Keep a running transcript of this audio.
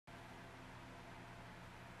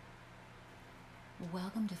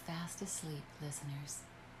Welcome to Fast Asleep, listeners.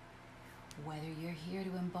 Whether you're here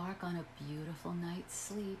to embark on a beautiful night's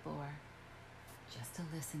sleep or just to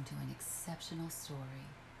listen to an exceptional story,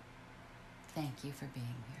 thank you for being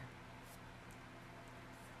here.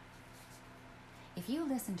 If you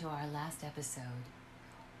listened to our last episode,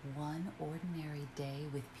 One Ordinary Day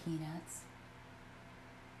with Peanuts,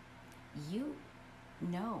 you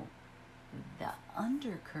know the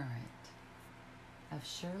undercurrent of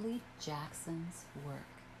Shirley Jackson's work.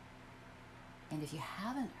 And if you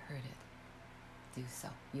haven't heard it, do so.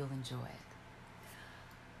 You'll enjoy it.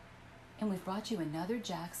 And we've brought you another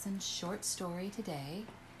Jackson short story today,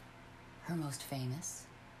 her most famous.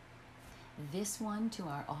 This one, to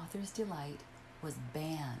our author's delight, was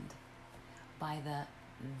banned by the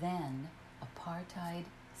then apartheid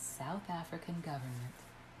South African government.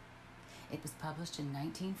 It was published in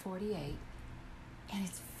 1948, and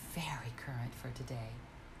it's very current for today.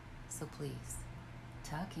 So please,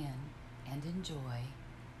 tuck in and enjoy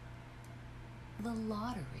The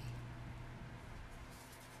Lottery.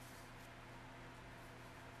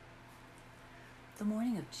 The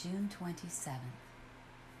morning of June 27th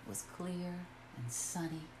was clear and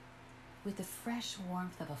sunny, with the fresh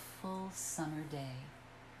warmth of a full summer day.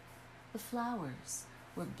 The flowers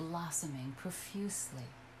were blossoming profusely,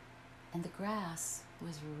 and the grass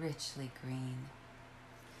was richly green.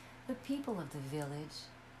 The people of the village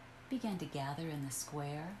began to gather in the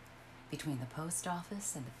square between the post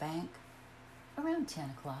office and the bank around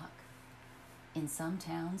 10 o'clock. In some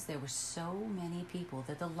towns, there were so many people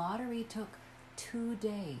that the lottery took 2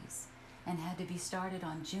 days and had to be started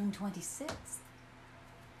on June 26th.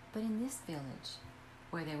 But in this village,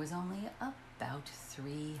 where there was only about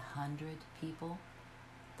 300 people,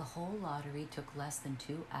 the whole lottery took less than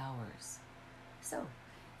 2 hours. So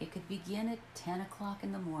it could begin at 10 o'clock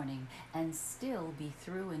in the morning and still be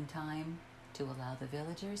through in time to allow the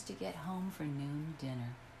villagers to get home for noon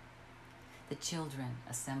dinner. The children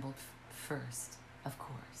assembled first, of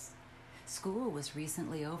course. School was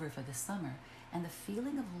recently over for the summer, and the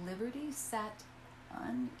feeling of liberty sat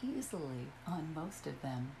uneasily on most of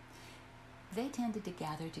them. They tended to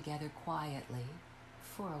gather together quietly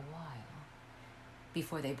for a while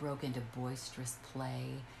before they broke into boisterous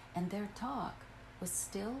play, and their talk was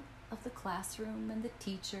still of the classroom and the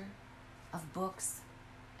teacher, of books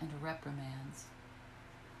and reprimands.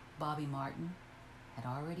 Bobby Martin had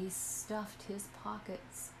already stuffed his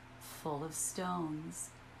pockets full of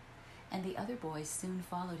stones, and the other boys soon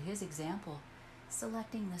followed his example,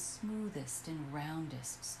 selecting the smoothest and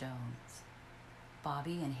roundest stones.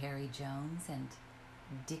 Bobby and Harry Jones and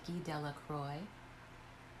Dickie Delacroix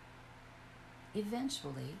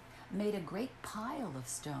eventually made a great pile of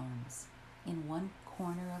stones in one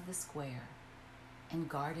corner of the square and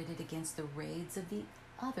guarded it against the raids of the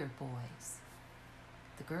other boys.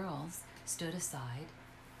 The girls stood aside,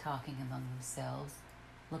 talking among themselves,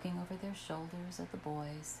 looking over their shoulders at the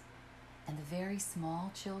boys, and the very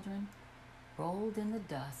small children rolled in the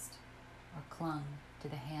dust or clung to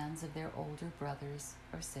the hands of their older brothers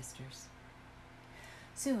or sisters.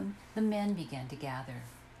 Soon the men began to gather,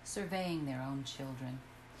 surveying their own children,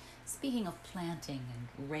 speaking of planting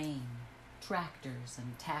and rain, tractors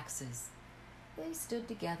and taxes. They stood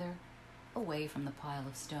together, away from the pile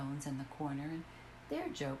of stones in the corner, and their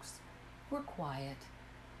jokes were quiet,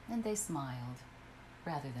 and they smiled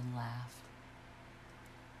rather than laughed.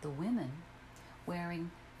 The women, wearing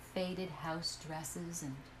faded house dresses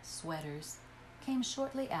and sweaters, came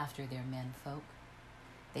shortly after their menfolk.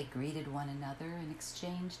 They greeted one another and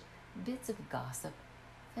exchanged bits of gossip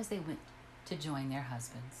as they went to join their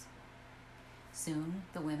husbands. Soon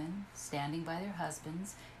the women, standing by their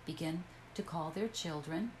husbands, began to call their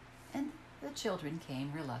children, and the children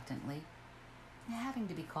came reluctantly, having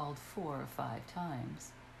to be called 4 or 5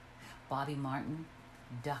 times. Bobby Martin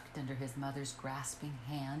ducked under his mother's grasping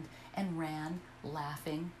hand and ran,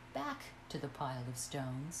 laughing, back to the pile of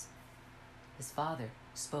stones. His father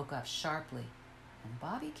spoke up sharply, and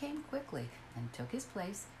Bobby came quickly and took his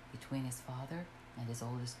place between his father and his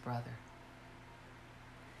oldest brother.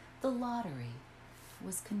 The lottery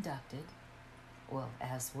was conducted, well,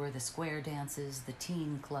 as were the square dances, the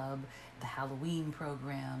teen club, the Halloween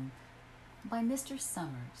program, by Mr.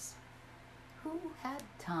 Summers, who had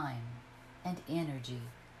time and energy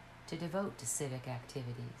to devote to civic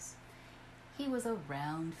activities. He was a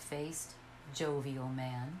round-faced, jovial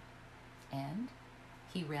man, and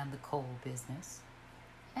he ran the coal business,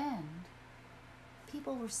 and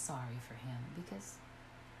people were sorry for him because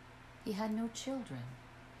he had no children,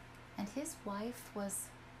 and his wife was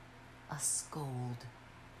a scold.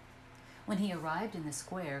 When he arrived in the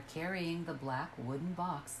square carrying the black wooden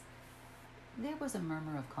box, There was a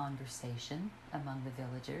murmur of conversation among the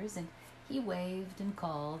villagers, and he waved and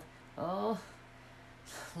called, "Oh,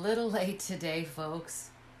 little late today,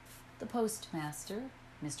 folks." The postmaster,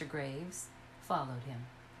 Mr. Graves, followed him,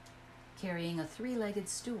 carrying a three-legged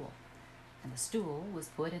stool, and the stool was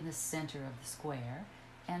put in the center of the square,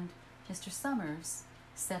 and Mr. Summers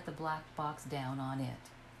set the black box down on it.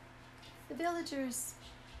 The villagers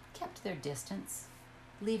kept their distance,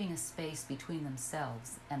 leaving a space between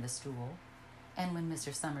themselves and the stool, and when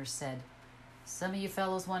Mr. Summers said, "Some of you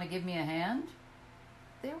fellows want to give me a hand?"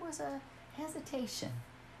 there was a hesitation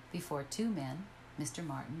before two men, Mr.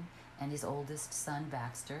 Martin and his oldest son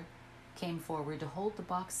Baxter, came forward to hold the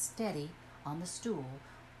box steady on the stool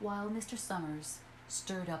while Mr. Summers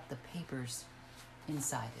stirred up the papers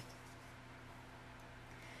inside it.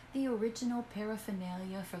 The original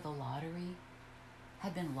paraphernalia for the lottery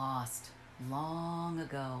had been lost long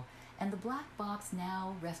ago, and the black box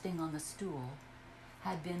now resting on the stool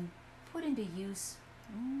had been put into use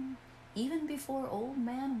even before Old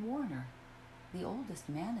Man Warner, the oldest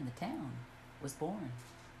man in the town, was born.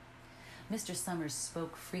 Mr. Summers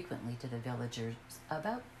spoke frequently to the villagers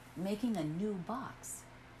about making a new box,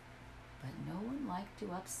 but no one liked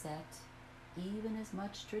to upset even as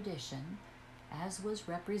much tradition as was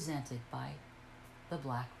represented by the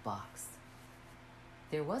black box.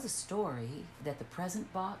 There was a story that the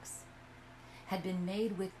present box had been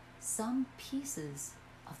made with some pieces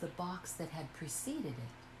of the box that had preceded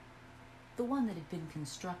it, the one that had been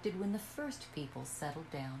constructed when the first people settled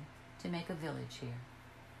down to make a village here.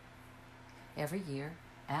 Every year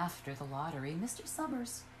after the lottery, Mr.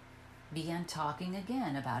 Summers began talking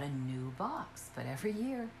again about a new box, but every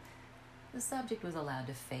year the subject was allowed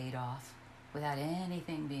to fade off without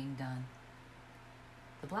anything being done.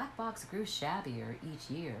 The black box grew shabbier each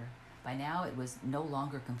year. By now it was no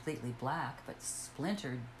longer completely black, but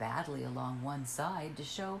splintered badly along one side to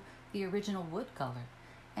show the original wood color,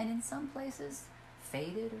 and in some places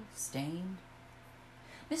faded or stained.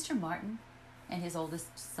 Mr. Martin and his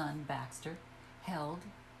oldest son Baxter held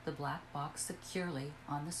the black box securely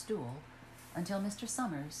on the stool until Mr.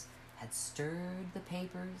 Summers had stirred the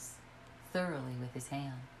papers thoroughly with his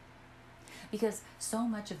hand. Because so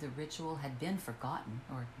much of the ritual had been forgotten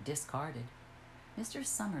or discarded, Mr.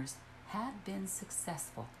 Summers had been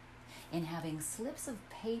successful in having slips of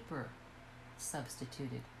paper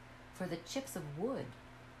substituted for the chips of wood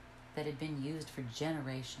that had been used for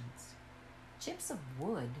generations. Chips of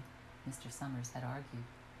wood, Mr. Summers had argued,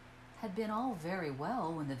 had been all very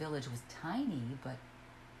well when the village was tiny, but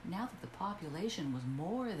now that the population was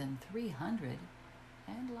more than 300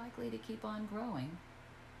 and likely to keep on growing,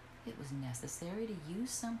 it was necessary to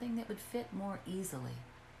use something that would fit more easily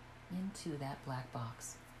into that black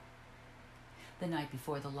box. The night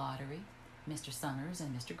before the lottery, Mr. Summers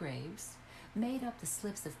and Mr. Graves made up the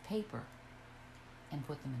slips of paper and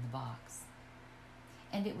put them in the box.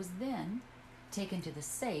 And it was then taken to the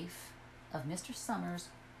safe of Mr. Summers'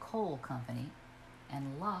 coal company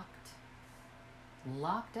and locked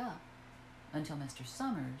up until Mr.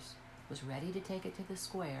 Summers was ready to take it to the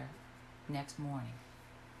square next morning.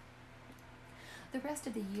 The rest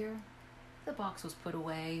of the year, the box was put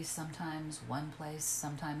away, sometimes one place,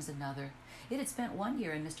 sometimes another. It had spent 1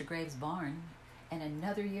 year in Mr. Graves' barn and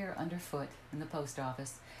another year underfoot in the post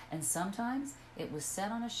office, and sometimes it was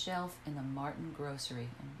set on a shelf in the Martin grocery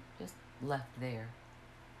and just left there.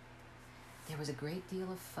 There was a great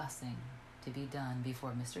deal of fussing to be done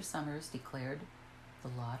before Mr. Summers declared the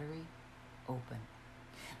lottery open.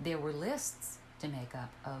 There were lists to make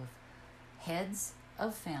up of heads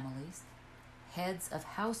of families, heads of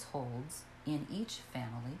households in each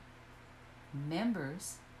family,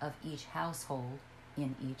 members of each household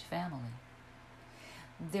in each family.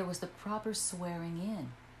 There was the proper swearing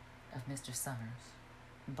in of Mr. Summers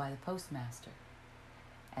by the postmaster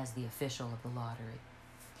as the official of the lottery.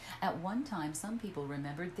 At one time, some people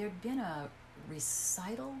remembered there'd been a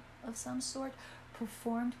recital of some sort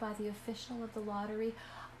performed by the official of the lottery,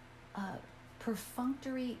 a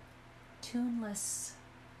perfunctory, tuneless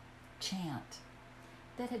chant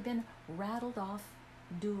that had been rattled off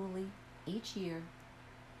duly each year.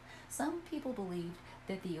 Some people believed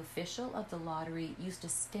that the official of the lottery used to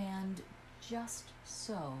stand just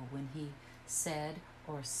so when he said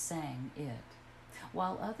or sang it,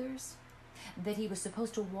 while others that he was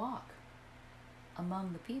supposed to walk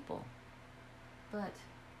among the people. But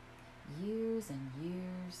years and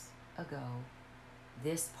years ago,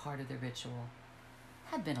 this part of the ritual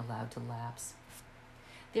had been allowed to lapse.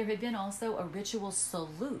 There had been also a ritual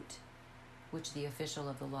salute, which the official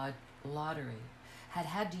of the lottery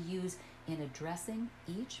had to use in addressing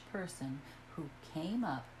each person who came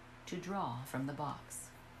up to draw from the box.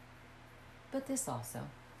 But this also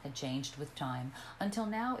had changed with time, until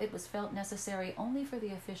now it was felt necessary only for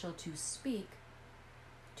the official to speak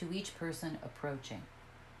to each person approaching.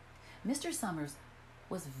 Mr. Summers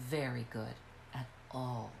was very good at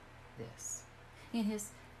all this. In his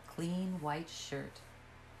clean white shirt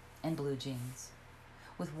and blue jeans,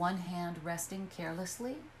 with one hand resting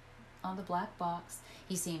carelessly on the black box,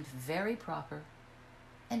 he seemed very proper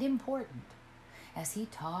and important as he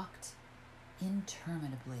talked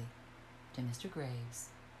interminably to Mr. Graves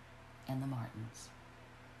and the Martins.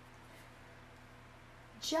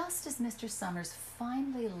 Just as Mr. Summers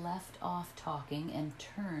finally left off talking and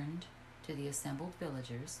turned to the assembled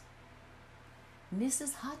villagers,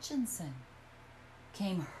 Mrs. Hutchinson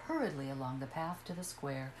came hurriedly along the path to the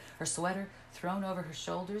square, her sweater thrown over her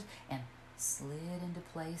shoulders, and slid into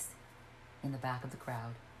place in the back of the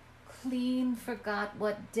crowd. "Clean forgot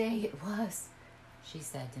what day it was," she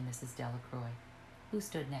said to Mrs. Delacroix, who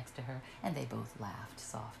stood next to her, and they both laughed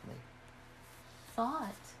softly.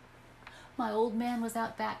 "Thought my old man was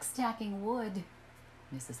out back stacking wood,"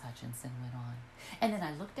 Mrs. Hutchinson went on. "And then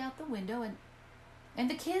I looked out the window and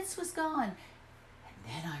the kids was gone. And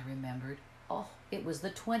then I remembered, it was the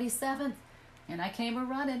 27th, and I came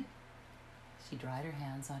a-running." She dried her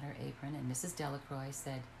hands on her apron, and Mrs. Delacroix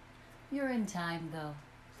said, "You're in time, though.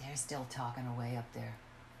 They're still talking away up there."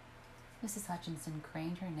 Mrs. Hutchinson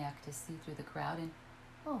craned her neck to see through the crowd and,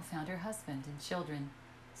 found her husband and children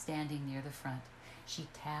standing near the front. She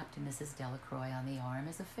tapped Mrs. Delacroix on the arm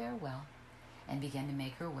as a farewell and began to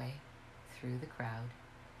make her way through the crowd.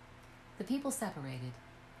 The people separated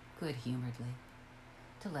good-humoredly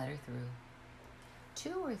to let her through.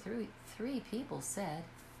 2 or 3 people said,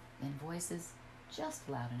 in voices just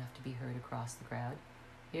loud enough to be heard across the crowd,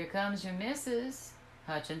 "Here comes your Mrs.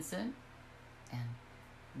 Hutchinson," and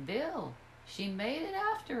 "Bill, she made it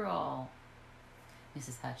after all."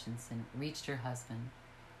 Mrs. Hutchinson reached her husband,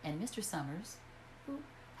 and Mr. Summers, who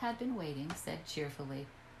had been waiting, said cheerfully,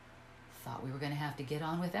 "Thought we were going to have to get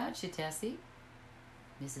on without you, Tessie."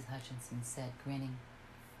 Mrs. Hutchinson said, grinning,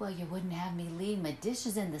 "Well, you wouldn't have me leave my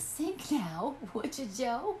dishes in the sink now, would you,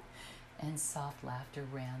 Joe?" And soft laughter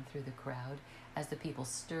ran through the crowd as the people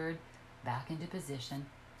stirred back into position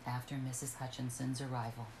after Mrs. Hutchinson's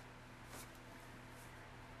arrival.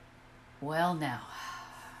 "Well, now,"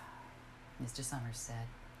 Mr. Summers said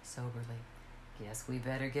soberly, "guess we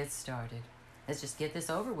better get started. Let's just get this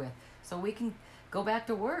over with so we can go back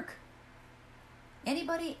to work.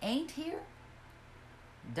 Anybody ain't here?"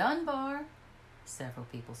 "Dunbar," several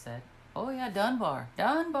people said. "Oh, yeah, Dunbar.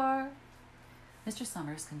 Mr.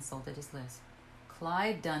 Summers consulted his list.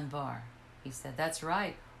 "Clyde Dunbar," he said. "That's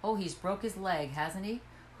right. He's broke his leg, hasn't he?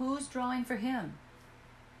 Who's drawing for him?"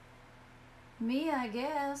 "Me, I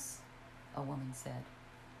guess," a woman said,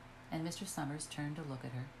 and Mr. Summers turned to look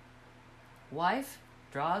at her. "Wife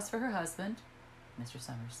draws for her husband," Mr.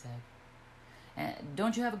 Summers said.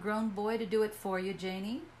 "Don't you have a grown boy to do it for you,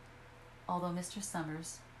 Janie?" Although Mr.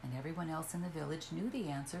 Summers and everyone else in the village knew the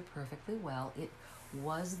answer perfectly well, it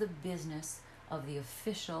was the business of the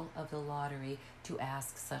official of the lottery to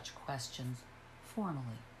ask such questions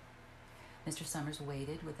formally. Mr. Summers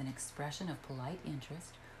waited with an expression of polite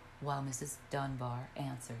interest while Mrs. Dunbar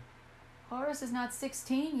answered. "Horace is not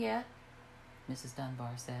 16 yet," Mrs.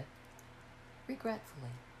 Dunbar said,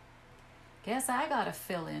 regretfully. "Guess I gotta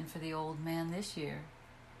fill in for the old man this year."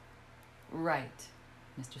 "Right,"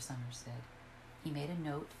 Mr. Summers said. He made a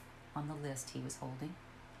note on the list he was holding,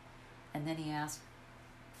 and then he asked,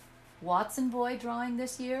 "Watson boy drawing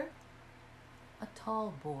this year?" A tall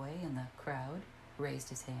boy in the crowd raised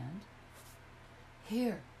his hand.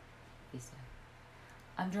 "Here," he said.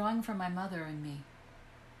 "I'm drawing for my mother and me."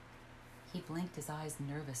 He blinked his eyes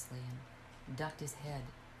nervously and ducked his head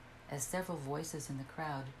as several voices in the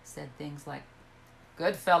crowd said things like,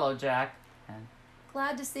 "Good fellow, Jack," and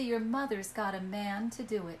 "Glad to see your mother's got a man to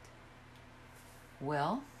do it."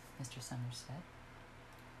 "Well," Mr. Summers said,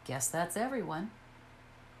 "guess that's everyone.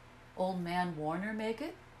 Old man Warner make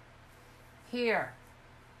it?" "Here,"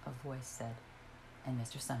 a voice said, and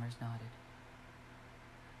Mr. Summers nodded.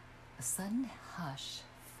 A sudden hush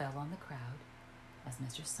fell on the crowd as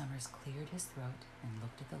Mr. Summers cleared his throat and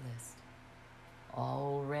looked at the list.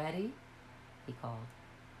 "All ready?" he called.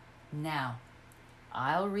 "Now,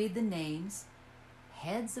 I'll read the names,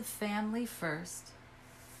 heads of family first,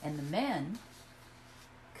 and the men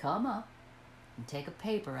come up and take a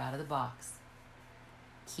paper out of the box.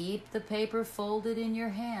 Keep the paper folded in your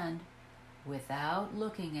hand without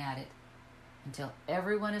looking at it until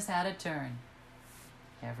everyone has had a turn.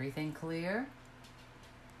 Everything clear?"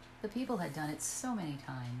 The people had done it so many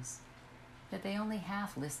times that they only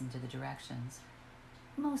half listened to the directions.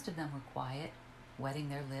 Most of them were quiet, wetting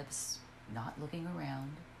their lips, not looking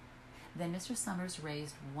around. Then Mr. Summers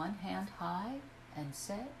raised one hand high and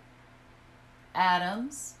said,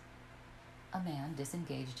 "Adams." A man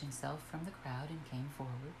disengaged himself from the crowd and came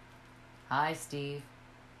forward. "Hi, Steve,"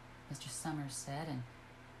 Mr. Summers said, and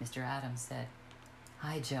Mr. Adams said,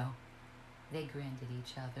 "Hi, Joe." They grinned at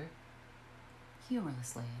each other,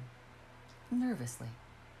 humorlessly and nervously.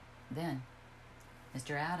 Then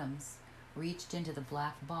Mr. Adams reached into the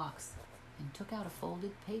black box and took out a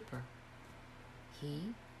folded paper.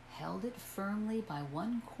 He held it firmly by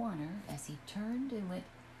one corner as he turned and went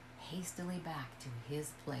hastily back to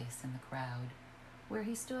his place in the crowd, where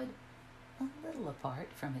he stood a little apart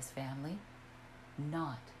from his family,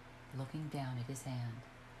 not looking down at his hand.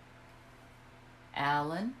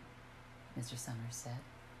 "Allen," Mr. Summers said.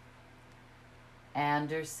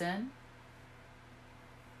 "Anderson.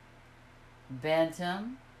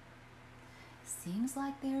 Bentham." "Seems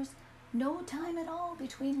like there's no time at all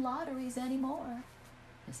between lotteries anymore,"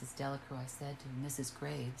 Mrs. Delacroix said to Mrs.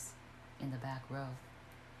 Graves in the back row.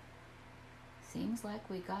 "Seems like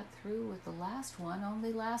we got through with the last one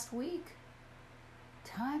only last week.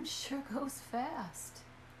 Time sure goes fast,"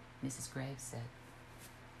 Mrs. Graves said.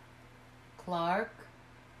 "Clark.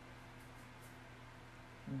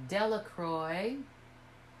 Delacroix."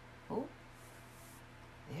 "Oh,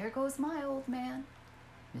 there goes my old man,"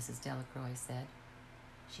 Mrs. Delacroix said.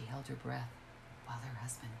 She held her breath while her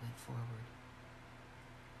husband went forward.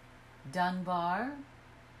 "Dunbar,"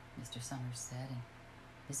 Mr. Summers said, and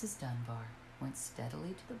Mrs. Dunbar went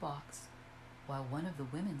steadily to the box, while one of the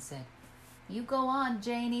women said, "You go on,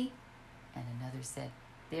 Janie," and another said,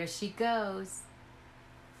 "There she goes."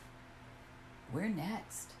 "We're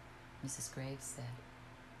next," Mrs. Graves said.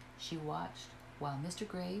 She watched while Mr.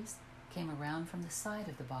 Graves came around from the side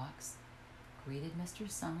of the box, greeted Mr.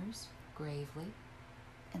 Summers gravely,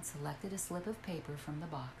 and selected a slip of paper from the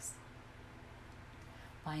box.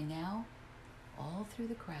 By now, all through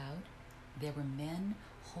the crowd, there were men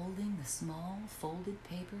holding the small folded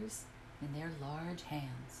papers in their large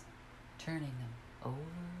hands, turning them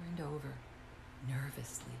over and over,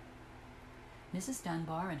 nervously. Mrs.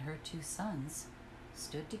 Dunbar and her two sons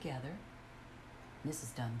stood together,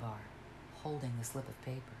 Mrs. Dunbar holding the slip of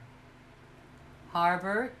paper.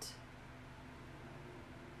 "Harbert.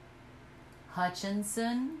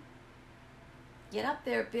 Hutchinson." "Get up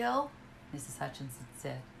there, Bill," Mrs. Hutchinson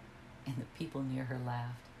said, and the people near her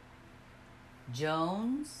laughed.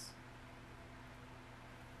 "Jones."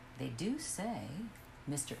 "They do say,"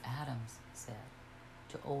 Mr. Adams said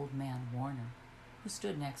to Old Man Warner, who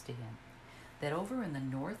stood next to him, "that over in the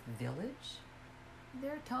North Village,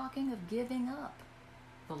 they're talking of giving up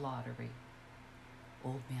the lottery."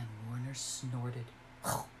 Old Man Warner snorted.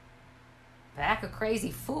 "Pack of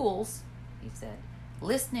crazy fools," he said,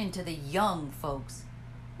 "listening to the young folks.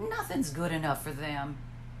 Nothing's good enough for them.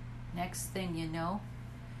 Next thing you know,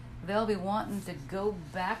 they'll be wanting to go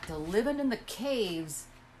back to living in the caves.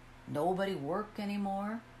 Nobody work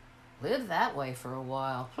anymore. Live that way for a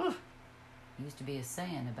while. Used to be a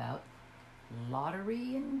saying about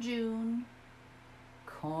lottery in June.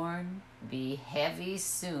 Corn be heavy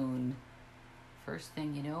soon. First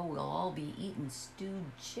thing you know, we'll all be eating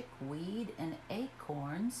stewed chickweed and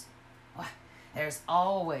acorns. Why, there's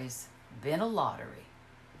always been a lottery,"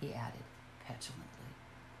 he added petulantly.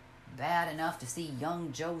 "Bad enough to see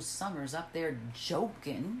young Joe Summers up there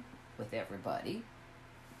joking with everybody."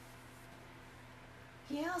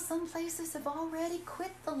 "Yeah, some places have already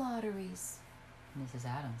quit the lotteries," Mrs.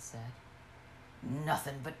 Adams said.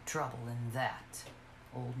 "Nothing but trouble in that,"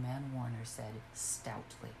 Old Man Warner said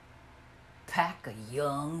stoutly. "Pack of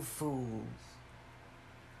young fools."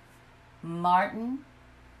 Martin,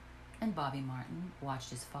 and Bobby Martin watched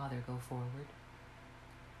his father go forward.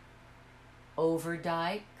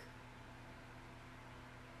 Overdyke.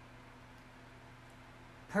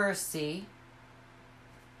 Percy.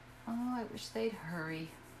 "Oh, I wish they'd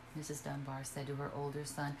hurry," Mrs. Dunbar said to her older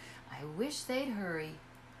son. "I wish they'd hurry."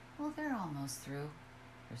 "Well, they're almost through,"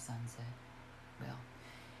 her son said. "Well,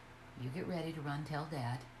 you get ready to run tell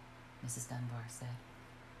Dad," Mrs. Dunbar said.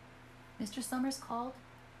 Mr. Summers called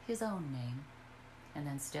his own name and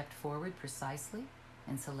then stepped forward precisely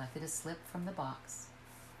and selected a slip from the box.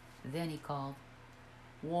 Then he called,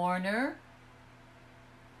 "Warner."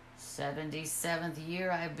 "77th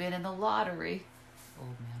year I've been in the lottery,"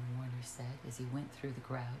 Old Man Warner said as he went through the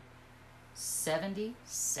crowd.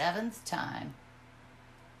 77th time.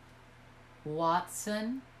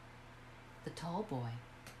 Watson. The tall boy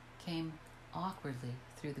came awkwardly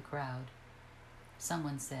through the crowd.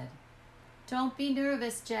 Someone said, "Don't be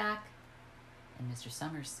nervous, Jack. And Mr.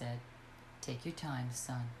 Summers said, "Take your time,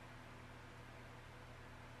 son."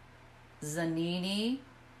 "Zanini?"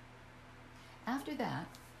 After that,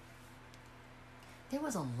 there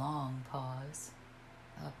was a long pause,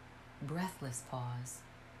 a breathless pause,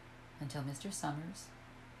 until Mr. Summers,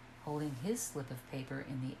 holding his slip of paper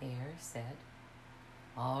in the air, said,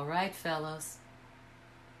 "All right, fellows."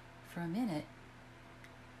 For a minute,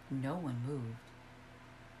 no one moved.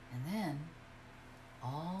 And then,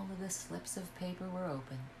 all of the slips of paper were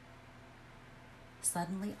opened.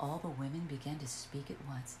 Suddenly, all the women began to speak at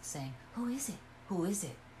once, saying, "Who is it? Who is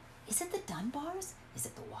it? Is it the Dunbars? Is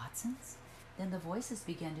it the Watsons?" Then the voices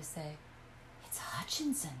began to say, "It's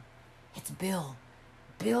Hutchinson. It's Bill.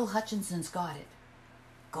 Bill Hutchinson's got it."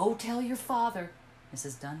 "Go tell your father,"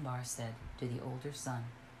 Mrs. Dunbar said to the older son.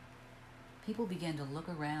 People began to look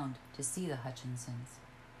around to see the Hutchinsons.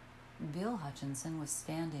 Bill Hutchinson was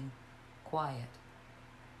standing quiet,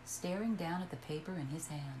 staring down at the paper in his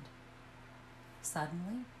hand.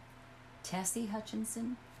 Suddenly, Tessie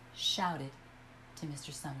Hutchinson shouted to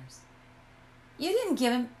Mr. Summers, "You didn't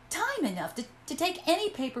give him time enough to take any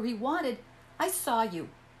paper he wanted. I saw you.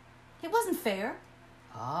 It wasn't fair."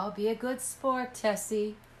 "Oh, be a good sport,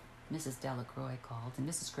 Tessie," Mrs. Delacroix called, and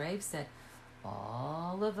Mrs. Graves said,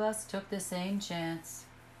 "All of us took the same chance."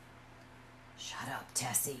 "Shut up,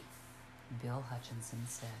 Tessie," Bill Hutchinson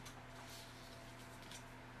said.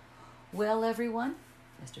 "Well, everyone,"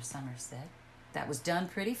 Mr. Summers said, "that was done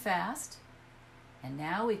pretty fast. And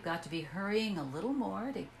now we've got to be hurrying a little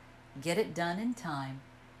more to get it done in time."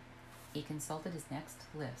 He consulted his next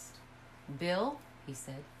list. "Bill," he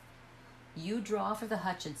said, "you draw for the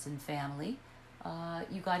Hutchinson family.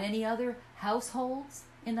 You got any other households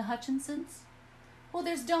in the Hutchinsons?" "Well,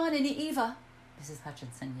 there's Don and Eva," Mrs.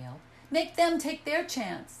 Hutchinson yelled. "Make them take their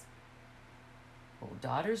chance." "Well,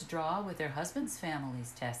 daughters draw with their husbands'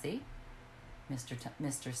 families, Tessie,"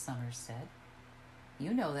 Mr. Summers said.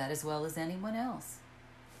 "You know that as well as anyone else."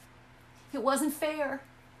 "It wasn't fair,"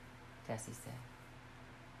 Tessie said.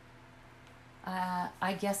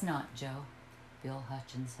 I guess not, Joe," Bill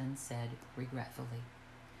Hutchinson said regretfully.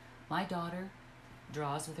 "My daughter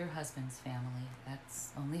draws with her husband's family.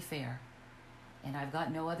 That's only fair. And I've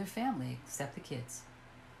got no other family except the kids."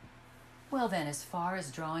 "Well then, as far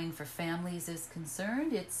as drawing for families is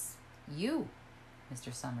concerned, it's you,"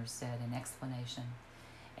 Mr. Summers said in explanation.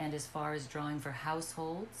 "And as far as drawing for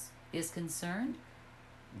households is concerned,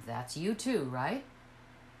 that's you too, right?"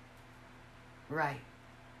 "Right,"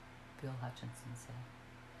 Bill Hutchinson said.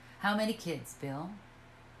 "How many kids, Bill?"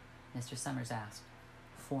 Mr. Summers asked,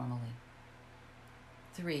 formally.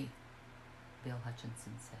 "3, Bill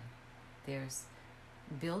Hutchinson said. "There's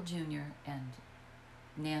Bill Jr. and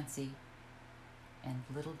Nancy and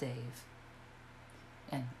little Dave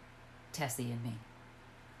and Tessie and me."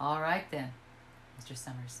 "All right then," Mr.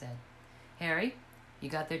 Summers said. "Harry, you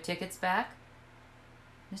got their tickets back?"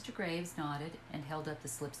 Mr. Graves nodded and held up the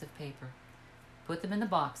slips of paper. "Put them in the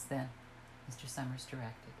box then," Mr. Summers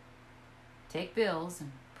directed. "Take Bill's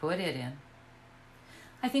and put it in."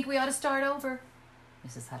 "I think we ought to start over,"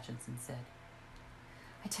 Mrs. Hutchinson said.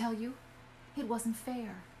 "I tell you, it wasn't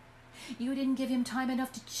fair. You didn't give him time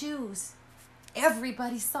enough to choose.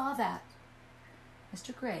 Everybody saw that."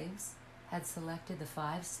 Mr. Graves had selected the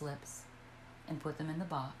 5 slips and put them in the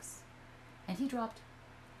box, and he dropped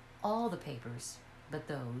all the papers but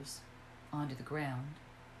those onto the ground,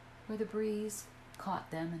 where the breeze caught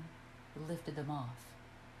them and lifted them off.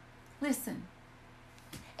 "Listen,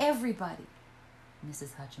 everybody,"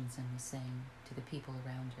 Mrs. Hutchinson was saying to the people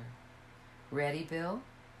around her. "Ready, Bill?"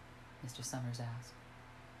 Mr. Summers asked.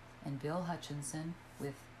 And Bill Hutchinson,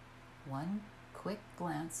 with one quick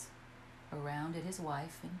glance around at his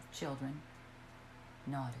wife and children,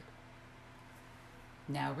 nodded.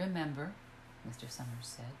 "Now remember," Mr. Summers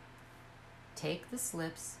said, "take the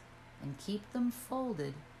slips and keep them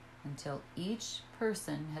folded until each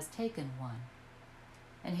person has taken one.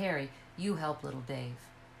 And Harry, you help little Dave."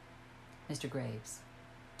 Mr. Graves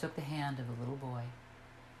took the hand of the little boy,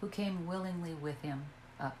 who came willingly with him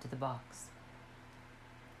up to the box.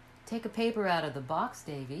 "Take a paper out of the box,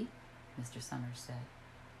 Davy," Mr. Summers said.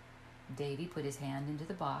 Davy put his hand into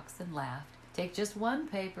the box and laughed. "Take just one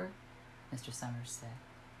paper," Mr. Summers said.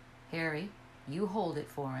 "Harry, you hold it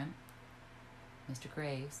for him." Mr.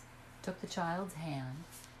 Graves took the child's hand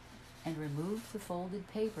and removed the folded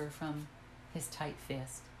paper from his tight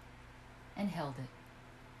fist and held it,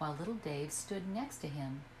 while little Dave stood next to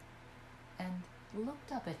him and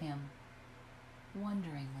looked up at him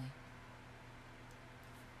wonderingly.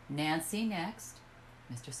 "Nancy next,"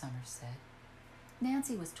 Mr. Summers said.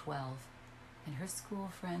 Nancy was 12, and her school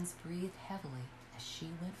friends breathed heavily as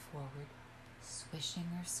she went forward swishing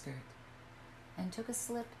her skirt, and took a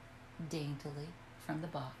slip daintily from the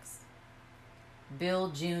box. "Bill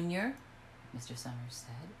Jr.," Mr. Summers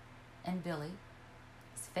said, and Billy,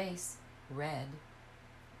 his face red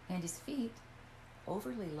and his feet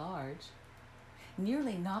overly large,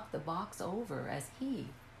 nearly knocked the box over as he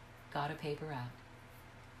got a paper out.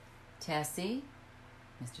 "Tessie,"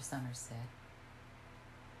 Mr. Summers said.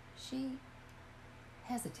 She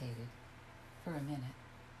hesitated for a minute,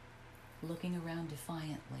 looking around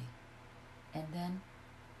defiantly, and then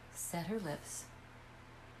set her lips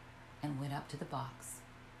and went up to the box.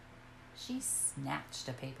 She snatched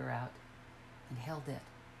a paper out and held it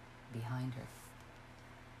behind her.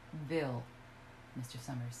 "Bill," Mr.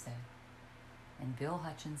 Summers said, and Bill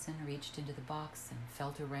Hutchinson reached into the box and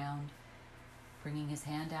felt around, bringing his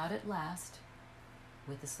hand out at last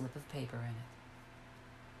with a slip of paper in it.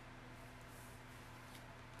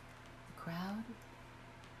 The crowd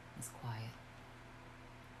was quiet.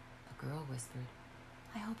 A girl whispered,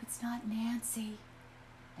 "I hope it's not Nancy,"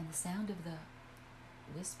 and the sound of the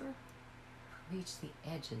whisper reached the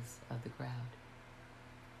edges of the crowd.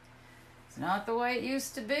 "It's not the way it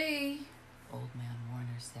used to be," Old Man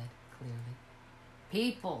Warner said clearly.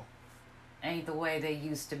 "People ain't the way they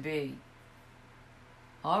used to be."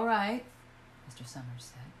 "All right," Mr. Summers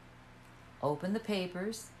said. "Open the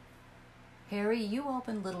papers. Harry, you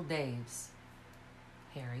open little Dave's."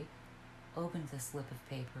 Harry opened the slip of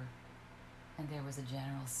paper, and there was a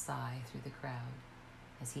general sigh through the crowd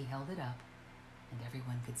as he held it up, and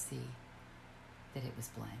everyone could see that it was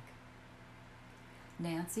blank.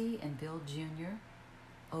 Nancy and Bill Jr.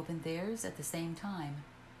 opened theirs at the same time,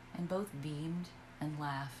 and both beamed and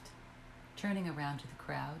laughed, turning around to the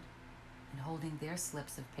crowd and holding their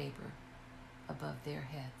slips of paper above their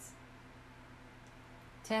heads.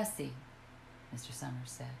 "Tessie," Mr.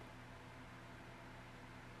 Summers said.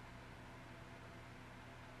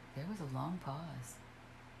 There was a long pause.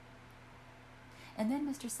 And then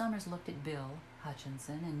Mr. Summers looked at Bill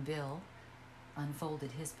Hutchinson, and Bill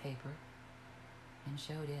unfolded his paper and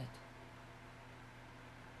showed it.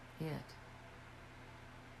 It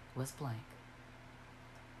was blank.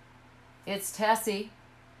 "It's Tessie,"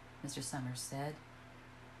 Mr. Summers said,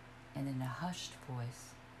 and in a hushed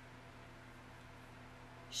voice,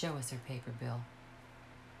 "Show us her paper, Bill."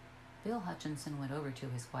 Bill Hutchinson went over to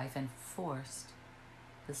his wife and forced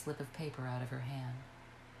the slip of paper out of her hand.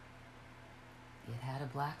 It had a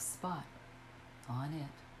black spot on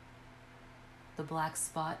it. The black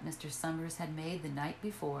spot Mr. Summers had made the night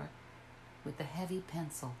before with the heavy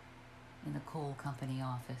pencil in the coal company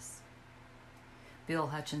office. Bill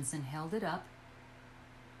Hutchinson held it up,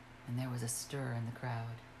 and there was a stir in the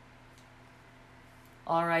crowd.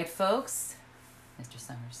 "All right, folks," Mr.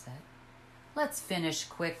 Summers said. "Let's finish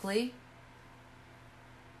quickly."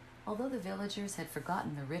 Although the villagers had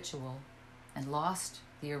forgotten the ritual and lost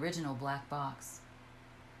the original black box,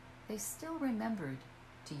 they still remembered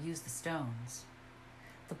to use the stones.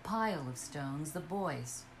 The pile of stones the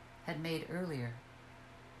boys had made earlier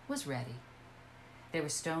was ready. There were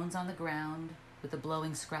stones on the ground with the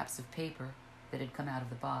blowing scraps of paper that had come out of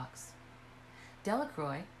the box.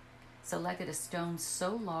 Delacroix selected a stone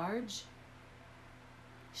so large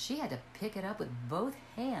she had to pick it up with both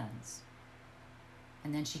hands.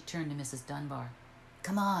 And then she turned to Mrs. Dunbar.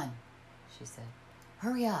 "Come on," she said.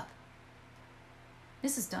 "Hurry up."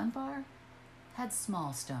 Mrs. Dunbar had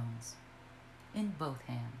small stones in both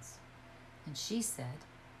hands, and she said,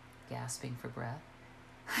 gasping for breath,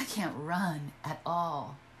 "I can't run at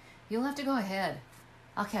all. You'll have to go ahead.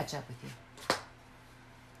 I'll catch up with you."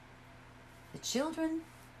 The children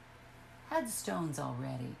had stones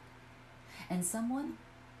already, and someone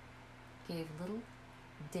gave little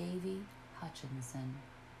Davy Hutchinson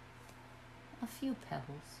a few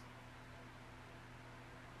pebbles.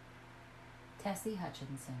 Tessie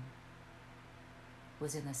Hutchinson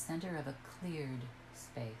was in the center of a cleared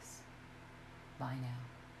space by now,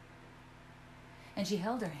 and she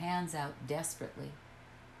held her hands out desperately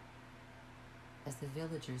as the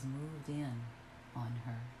villagers moved in on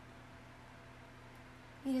her.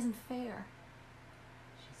 "It isn't fair,"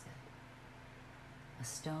 she said. A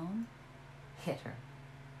stone hit her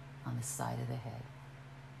on the side of the head.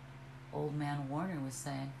 Old Man Warner was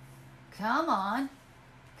saying, Come on,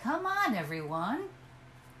 everyone."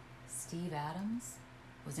 Steve Adams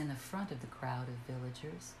was in the front of the crowd of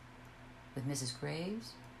villagers, with Mrs.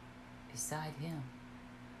 Graves beside him.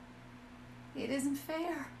 "It isn't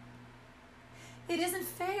fair. It isn't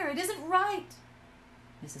fair. It isn't right,"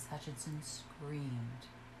 Mrs. Hutchinson screamed.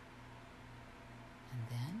 And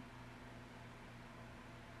then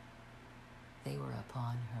they were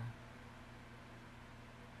upon her.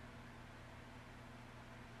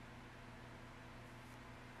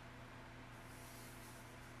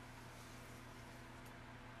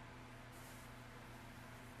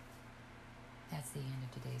 That's the end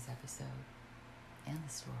of today's episode and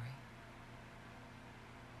the story.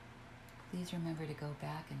 Please remember to go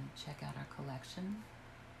back and check out our collection.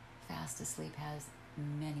 Fast Asleep has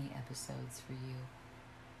many episodes for you.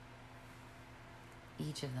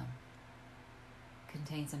 Each of them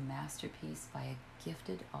contains a masterpiece by a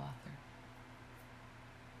gifted author.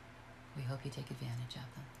 We hope you take advantage of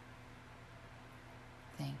them.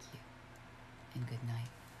 Thank you, and good night.